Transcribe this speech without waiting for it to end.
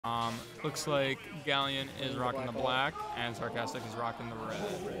Looks like Galleon is rocking the black, and Sarcastic is rocking the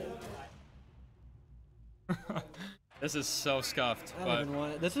red. This is so scuffed. I don't even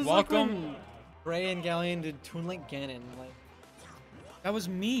want it. This is welcome. like when Gray and Galleon did Toon Link Ganon. Like that was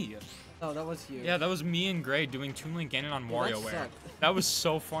me. Oh, that was you. Yeah, that was me and Gray doing Toon Link Ganon on WarioWare. That, that was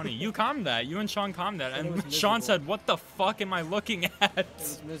so funny. You calmed that. You and Sean calmed that. And Sean said, "What the fuck am I looking at?" It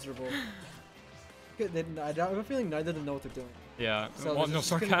was miserable. I have a feeling neither of them know what they're doing. Yeah. So well, no,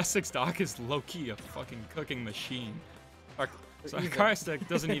 Sarcastic stock is low-key a fucking cooking machine. Sarcastic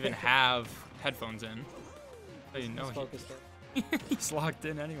doesn't even have headphones in. So you know he's locked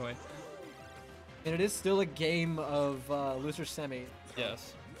in anyway. And it is still a game of loser semi.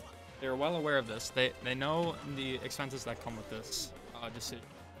 Yes. They're well aware of this. They know the expenses that come with this decision.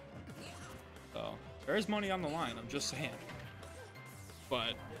 So there is money on the line, I'm just saying.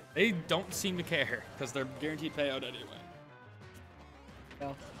 But they don't seem to care because they're guaranteed payout anyway.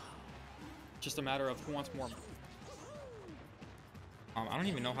 Yeah. Just a matter of who wants more. I don't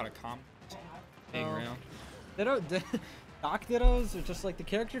even know how to comp. Being real. Doc Dittos are just like the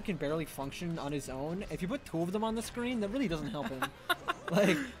character can barely function on his own. If you put two of them on the screen, that really doesn't help him.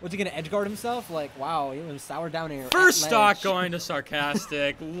 Like, what's he gonna edge guard himself? Like, wow, he was sour down air. First stock going to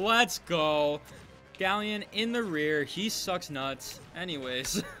Sarcastic. Let's go. Galleon in the rear. He sucks nuts.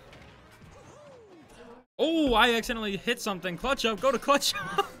 Anyways. Oh, I accidentally hit something. Clutch up. Go to clutch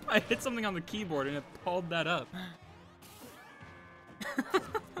up. I hit something on the keyboard and it pulled that up.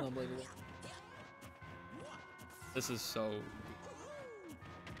 Unbelievable. This is so... Did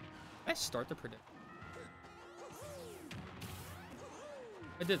I start the prediction?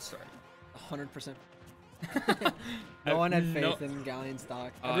 I did start. 100%. No one had faith in Galleon's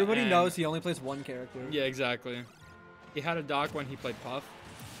doc. Everybody knows he only plays one character. Yeah, exactly. He had a doc when he played Puff,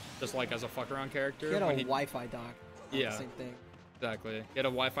 just like as a fuck around character. He had a Wi-Fi doc. Yeah, the same thing. Exactly. He had a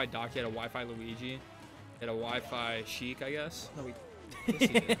Wi-Fi doc. He had a Wi-Fi Luigi. He had a Wi-Fi Sheik, I guess. No, we... Yes, he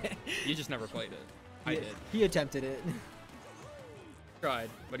did. You just never played it. I did. He attempted it. Tried,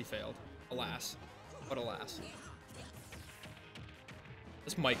 but he failed. Alas. But alas.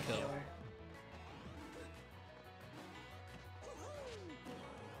 This might kill.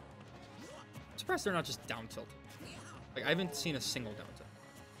 I'm surprised they're not just down tilt. Like, I haven't seen a single down tilt.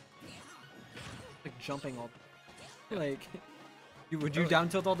 Like jumping all... Like... Would you down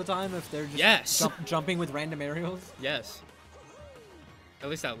tilt all the time if they're just jumping with random aerials? Yes. At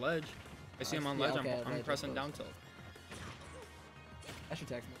least that ledge. I see him on ledge, I'm pressing down tilt. I should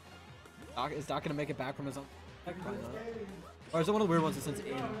text him. Is Doc gonna make it back from his own? Probably not. Or is it one of the weird ones that sends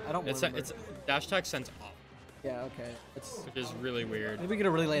in? I don't remember. It's dash tech sends up. Yeah, okay. Which is really weird. Maybe we get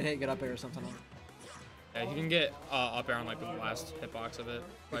a really late hit, get up air or something. Yeah, you can get up air on like the last hitbox of it.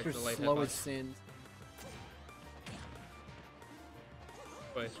 Like the late slow hitbox. as sin.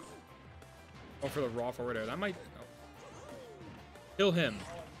 Wait. Go for the raw forward air. That might... Oh. Kill him.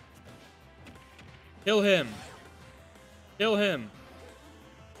 Kill him. Kill him.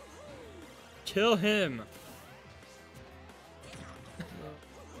 Kill him.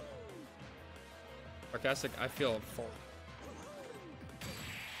 Sarcastic, I feel full.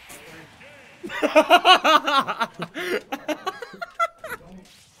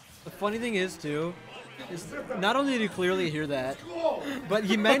 The funny thing is, too, is not only did you clearly hear that, but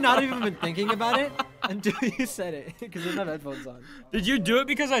he may not have even been thinking about it until you said it, because he doesn't have headphones on. Did you do it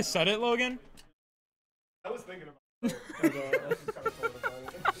because I said it, Logan? I was thinking about it.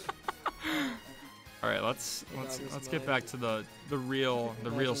 All right, let's get back to the real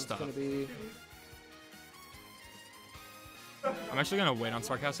stuff. I'm actually gonna wait on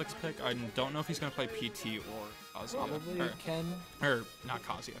Sarcastic's pick. I don't know if he's gonna play PT or Kazuya. Probably Ken. Or not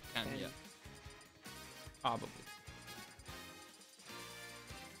Kazuya, Ken. Yeah. Probably.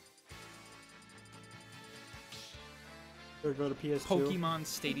 Or go to PS2. Pokemon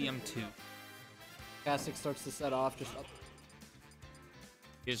Stadium 2. Sarcastic starts to set off just up.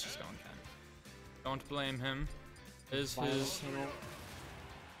 He's just going Ken. Don't blame him. Is his...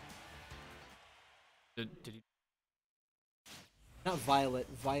 Did he... Not Violet,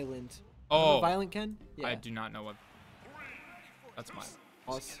 Violent. Oh, Violent Ken? Yeah. I do not know what... That's mine.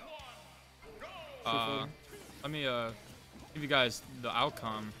 Us. Let me give you guys the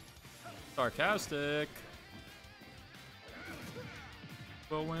outcome. Sarcastic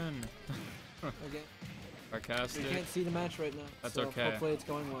will win. Okay. Sarcastic. You can't see the match right now. That's so okay. Hopefully it's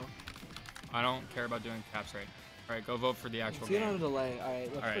going well. I don't care about doing caps right. All right, go vote for the actual See it game. on a delay. All right.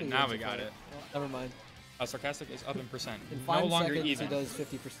 All right, now we got it. Well, never mind. Sarcastic is up in percent. In 5 no longer seconds, even. he does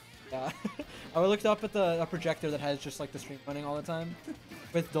 50%. Yeah. I looked up at a projector that has just like the stream running all the time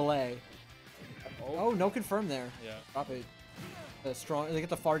with delay. Oh, no confirm there. Yeah. Drop it. the strong. They get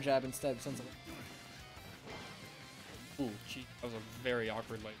the far jab instead. Sensible. Ooh, gee, that was a very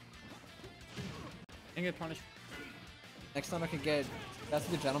awkward like. Didn't get punished. Next time I could get That's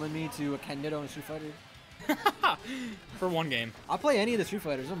the Gentleman me to a Ken Nitto and Street Fighter. For one game. I'll play any of the Street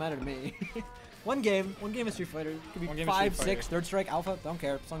Fighters. Don't matter to me. One game of Street Fighter. Could be 5, 6, Third Strike, Alpha. Don't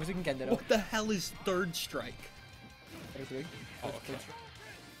care. As long as you can Ken Nitto. What the hell is Third Strike? There's 3. Oh, okay.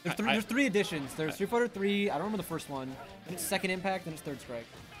 There's 3 editions. There's Street Fighter 3. I don't remember the first one. Then it's Second Impact. Then it's Third Strike.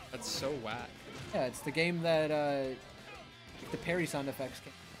 That's so whack. Yeah, it's the game that the parry sound effects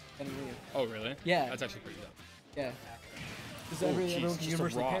can do. Oh really? Yeah. That's actually pretty dope. Yeah. Because Oh, everyone can just a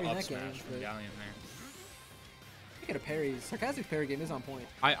universally raw parry in up that smash game. from But Galleon there. you get a parry. Sarcastic parry game is on point.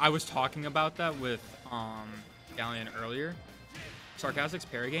 I was talking about that with Galleon earlier. Sarcastic's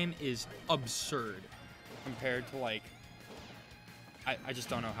parry game is absurd compared to like I just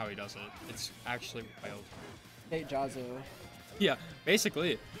don't know how he does it. It's actually wild. Hey, Jazo. Yeah,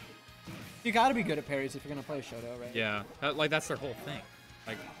 basically. You gotta be good at parries if you're gonna play a Shoto, right? Yeah, like that's their whole thing.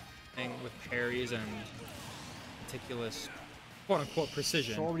 Like thing with parries and meticulous quote unquote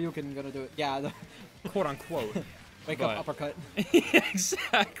precision. Shoryuken gonna do it. Yeah, the Quote unquote. wake up uppercut.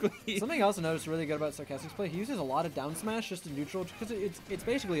 Exactly. Something else I noticed really good about Sarcastic's play, he uses a lot of down smash just in neutral because it's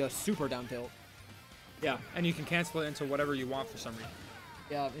basically a super down tilt. Yeah, and you can cancel it into whatever you want for some reason.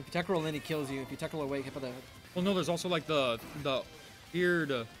 Yeah, if you tech roll in, he kills you. If you tech roll away, hit by the Well, no, there's also like the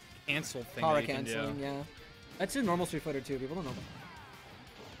weird cancel thing. power that you can canceling. do. Yeah, that's in normal Street Fighter too. People don't know.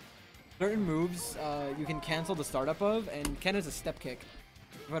 Certain moves you can cancel the startup of, and Ken has a step kick.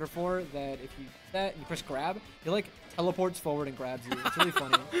 Street Fighter 4 that if you do that and you press grab, he like teleports forward and grabs you. It's really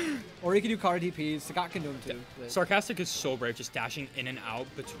funny. Or you can do car DPs. Sagat can do them too. But Sarcastic is so brave, just dashing in and out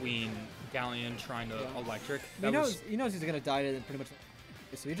between Galleon trying to electric. he knows he's gonna die to pretty much.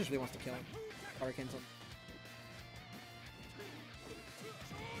 So he just really wants to kill him. Power cancel.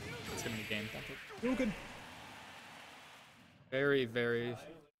 It's gonna be game. Real good. Very, very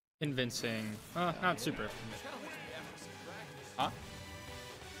convincing. Not super. Huh?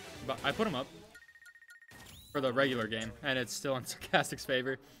 But I put him up for the regular game, and it's still in Sarcastic's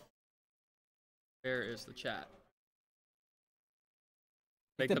favor. Where is the chat?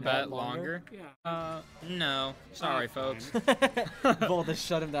 Make the bet longer? Yeah. No. Sorry, folks. Bold to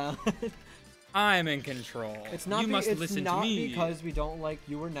shut him down. I'm in control. It's not. You must it's listen not to me. because we don't like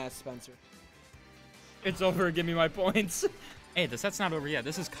you or Ness, Spencer. It's over. Give me my points. Hey, the set's not over yet.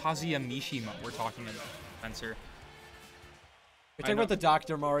 This is Kazuya Mishima we're talking about, Spencer. We're talking about the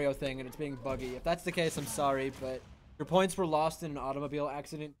Dr. Mario thing, and it's being buggy. If that's the case, I'm sorry, but your points were lost in an automobile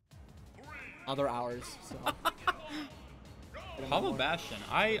accident. Other hours. So. Hollow Bastion.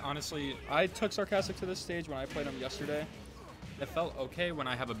 I took Sarcastic to this stage when I played him yesterday. It felt okay when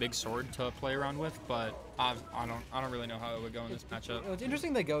I have a big sword to play around with, but I don't really know how it would go in this matchup. It's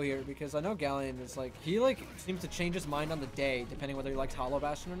interesting they go here because I know Galleon is like he seems to change his mind on the day depending whether he likes Hollow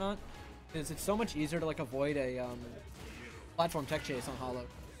Bastion or not. Because it's so much easier to like avoid a platform tech chase on Hollow.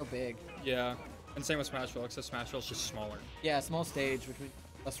 So big. Yeah, and same with Smashville, except Smashville's just smaller. Yeah, small stage, which means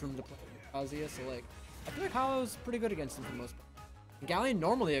less room to play Kazuya. So like, I feel like Hollow's pretty good against him for the most part. And Galleon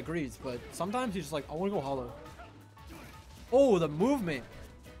normally agrees, but sometimes he's just like, I want to go Hollow. Oh, the movement!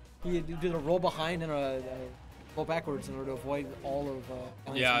 He did a roll behind and a roll backwards in order to avoid all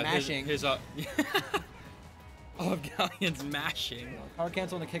of Gallion's mashing. All of Gallion's mashing. Power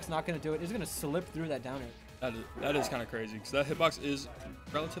cancel and the kick's not going to do it. He's going to slip through that down air. That is kind of crazy, because that hitbox is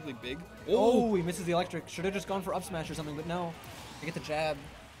relatively big. Oh, he misses the electric. Should have just gone for up smash or something, but no. They get the jab.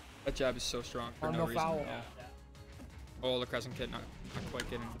 That jab is so strong for no reason. Foul. Yeah. Oh, the Crescent Kid not quite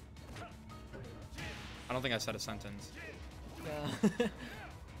getting. I don't think I said a sentence. Yeah.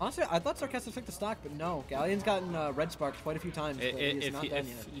 Honestly, I thought Sarcastic took the stock, but no. Gallion's gotten red sparked quite a few times, but he's not done yet.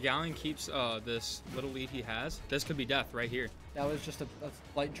 If Galleon keeps this little lead he has, this could be death right here. That was just a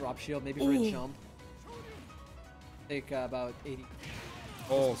light drop shield, maybe for a jump. Take about 80.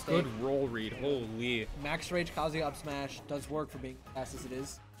 Oh, good roll read. Holy. Max Rage Kazuya up smash does work for being fast as it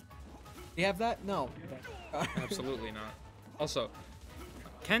is. Do you have that? No. Absolutely not. Also,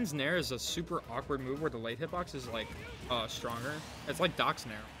 Ken's Nair is a super awkward move where the late hitbox is like stronger. It's like Doc's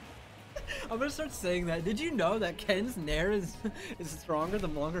Nair. I'm gonna start saying that. Did you know that Ken's Nair is stronger the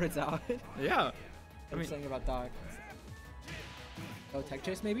longer it's out? Yeah. I'm saying about Doc. Oh, tech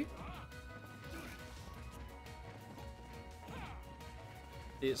chase maybe?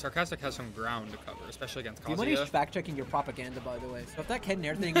 The Sarcastic has some ground to cover, especially against Kazuya. Money's fact-checking your propaganda, by the way. So if that Ken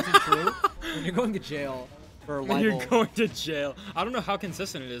Nair thing isn't true, then you're going to jail for libel. You're going to jail. I don't know how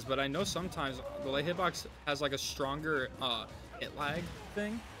consistent it is, but I know sometimes the late hitbox has like a stronger hit lag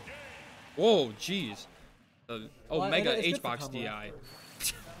thing. Whoa, jeez. The Well, Omega it's good for H-Box combo. DI.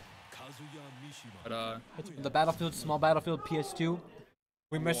 But It's the Battlefield, small Battlefield PS2.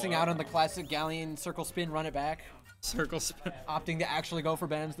 We're missing out on the classic Galleon circle spin, run it back. circle spin Opting to actually go for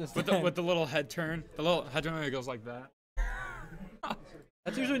bans this with time. the little head turn. The little head turn that goes like that.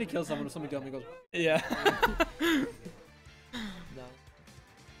 That's usually when he kills someone. If somebody dumb, he goes, Yeah. no.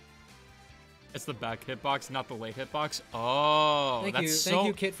 It's the back hitbox, not the late hitbox. Oh, Thank that's you, so. thank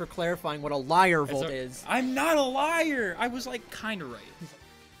you, Kit, for clarifying what a liar it's volt a- is. I'm not a liar. I was like kind of right.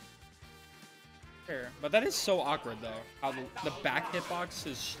 Fair. But that is so awkward though. How the back hitbox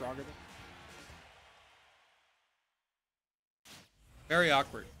is stronger than. Very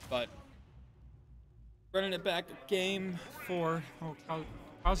awkward, but running it back game 4. Oh,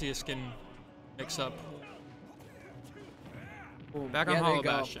 Kazuya skin mix up. Boom. Back on Yeah, there Hollow you go.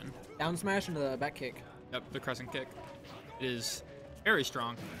 Bastion. Down smash into the back kick. Yep, the crescent kick is very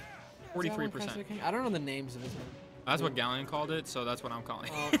strong. Is that one 43%. crescent kick? I don't know the names of his men. That's what Galleon called it, so that's what I'm calling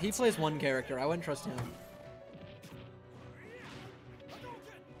it. He plays one character. I wouldn't trust him.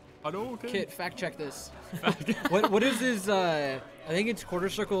 Okay. Kit, fact check this. What is his? I think it's quarter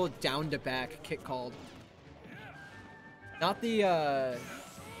circle down to back kick called. Not the.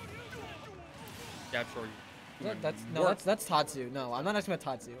 Yeah, sure. That's Tatsu. No, I'm not asking about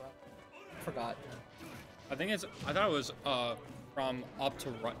Tatsu. I forgot. I think it's. I thought it was from up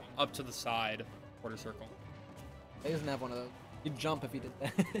to the side quarter circle. He doesn't have one of those. You'd jump if he did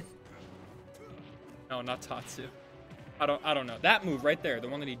that. No, not Tatsu. I don't know. That move right there, the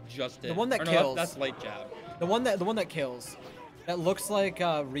one that he just did. The one that Or no, kills. That's late jab. the one that kills. That looks like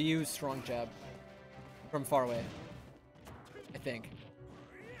Ryu's strong jab from far away. I think.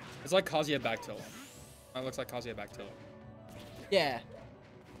 It's like Kazuya back tilt. It looks like Kazuya back tilt. Yeah.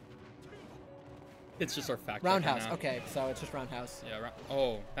 It's just our fact. Roundhouse. check now. Okay, so it's just roundhouse. Yeah.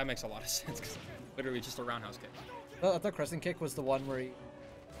 Oh, that makes a lot of sense. 'Cause literally just a roundhouse kick. I thought crescent kick was the one where he.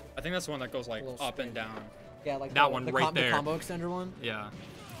 I think that's the one that goes like little up spin. and down. Yeah, like That the, one the right there. The combo extender one. Yeah.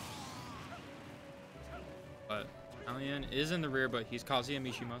 But Alien is in the rear, but he's Kazuya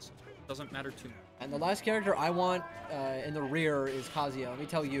Mishima. So it doesn't matter too much. And the last character I want in the rear is Kazuya. Let me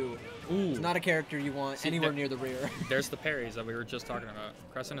tell you, Ooh. it's not a character you want See, anywhere there- near the rear. There's the parries that we were just talking about.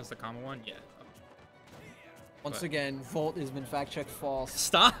 Crescent is the combo one? Yeah. Once But- again, Volt has been fact checked false.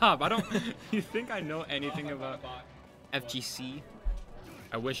 Stop! I don't. You think I know anything about FGC?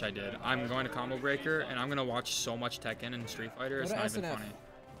 I wish I did. I'm going to Combo Breaker, and I'm gonna watch so much Tekken and Street Fighter. It's Go to not even SNF. funny.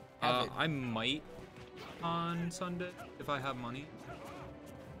 Have it. I might on Sunday if I have money,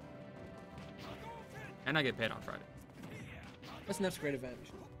 and I get paid on Friday. SNF's a great event.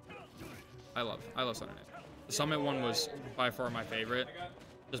 I love Sunday night. The Summit one was by far my favorite,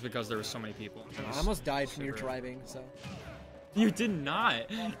 just because there were so many people. It I was almost died from your super- driving, so. You did not.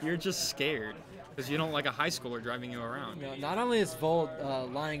 You're just scared because you don't like a high schooler driving you around. You know, not only is Volt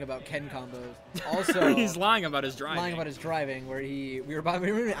lying about Ken combos, also He's lying about his driving. lying about his driving, where we weren't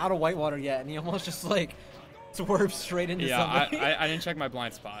even out of Whitewater yet, and he almost just like swerved straight into Yeah, somebody. I didn't check my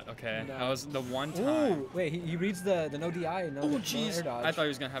blind spot. Okay, No. that was the one time. Ooh, wait, he reads the no DI and no, Oh no jeez, air dodge. I thought he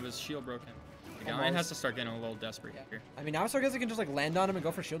was gonna have his shield broken. The Galleon Almost. has to start getting a little desperate Yeah. here. I mean, now Sarcastic can just like land on him and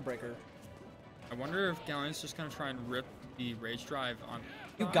go for shield breaker. I wonder if Galleon's just gonna try and rip the rage drive on.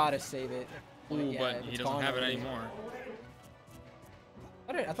 You gotta save it. Ooh, Yeah, but if he it's doesn't gone have it already. anymore.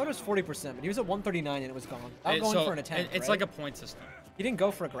 I thought it was 40%, but he was at 139 and it was gone. I'm going So, for an attempt. It's right? like a point system. He didn't go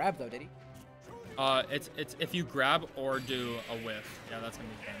for a grab though, did he? It's if you grab or do a whiff. Yeah, that's gonna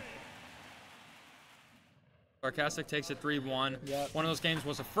be fun. Sarcastic takes it 3-1. Yep. One of those games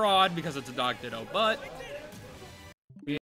was a fraud because it's a dog ditto, but